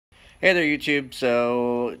Hey there, YouTube.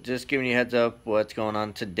 So, just giving you a heads up what's going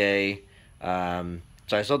on today. So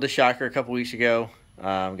I sold the shocker a couple weeks ago.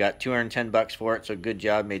 Got 210 bucks for it, so good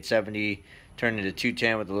job. Made 70, turned into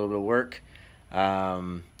 210 with a little bit of work.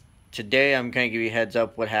 Today I'm going to give you a heads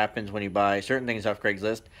up what happens when you buy certain things off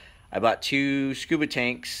Craigslist. I bought 2 scuba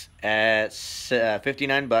tanks at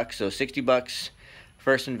 59 bucks, so 60 bucks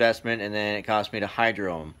first investment, and then it cost me to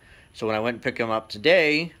hydro them. So when I went and picked them up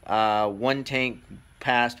today, one tank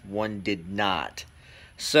passed, one did not.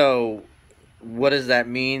 So what does that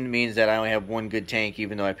mean? It means that I only have one good tank,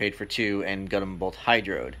 even though I paid for 2 and got them both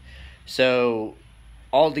hydroed. So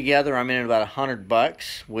altogether, I'm in at about 100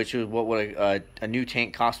 bucks, which is what would a new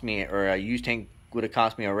tank cost me, or a used tank would have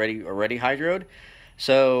cost me already hydroed.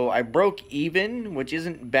 So I broke even, which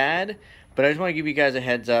isn't bad, but I just want to give you guys a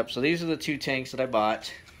heads up. So these are the 2 tanks that I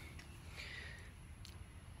bought.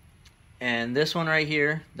 And this one right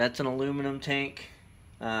here, that's an aluminum tank.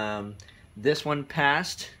 This one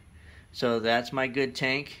passed, so that's my good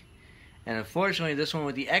tank. And unfortunately, this one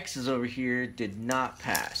with the X's over here did not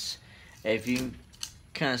pass. If you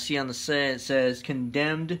kind of see on the side, it says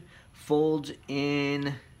condemned, folds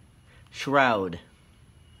in shroud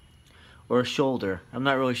or shoulder. I'm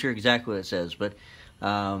not really sure exactly what it says, but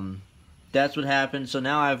that's what happened. So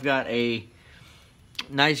now I've got a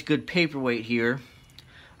nice good paperweight here.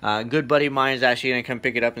 A good buddy of mine is actually going to come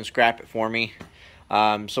pick it up and scrap it for me.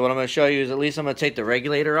 So what I'm going to show you is, at least I'm going to take the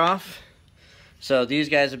regulator off. So these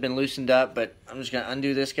guys have been loosened up, but I'm just going to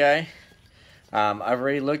undo this guy. I've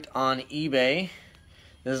already looked on eBay.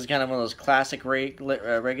 This is kind of one of those classic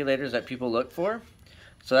regulators that people look for.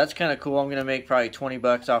 So that's kind of cool. I'm going to make probably 20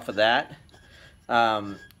 bucks off of that.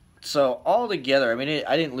 So all together, I mean,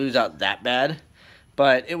 I didn't lose out that bad.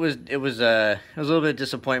 But it was a little bit of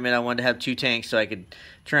disappointment. I wanted to have 2 tanks so I could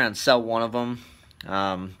try and sell one of them.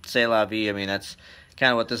 C'est la vie. I mean, that's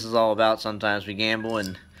kind of what this is all about. Sometimes we gamble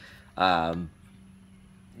and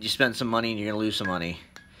you spend some money and you're gonna lose some money.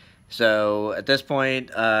 So at this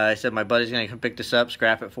point, I said my buddy's gonna come pick this up,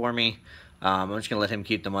 scrap it for me. I'm just gonna let him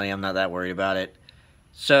keep the money. I'm not that worried about it.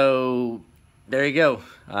 So there you go.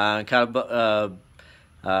 Bought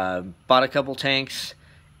a couple tanks.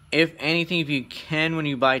 If anything, if you can, when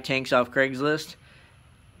you buy tanks off Craigslist,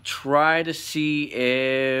 try to see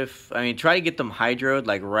if, try to get them hydroed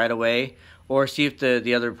like right away, or see if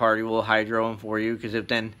the other party will hydro them for you, because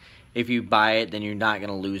if you buy it, then you're not going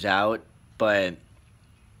to lose out. But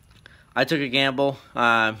I took a gamble.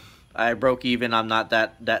 I broke even. I'm not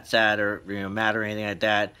that sad or mad or anything like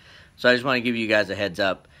that. So I just want to give you guys a heads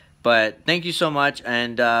up. But thank you so much,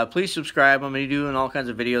 and please subscribe. I'm going to be doing all kinds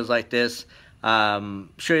of videos like this.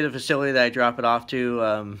 Show you the facility that I drop it off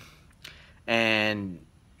to, and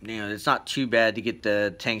it's not too bad to get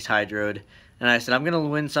the tanks hydroed. And I said I'm gonna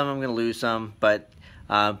win some, I'm gonna lose some, but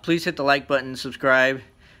please hit the like button, subscribe,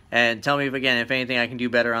 and tell me if anything I can do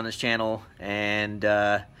better on this channel, and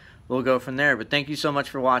we'll go from there. But thank you so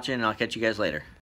much for watching, and I'll catch you guys later.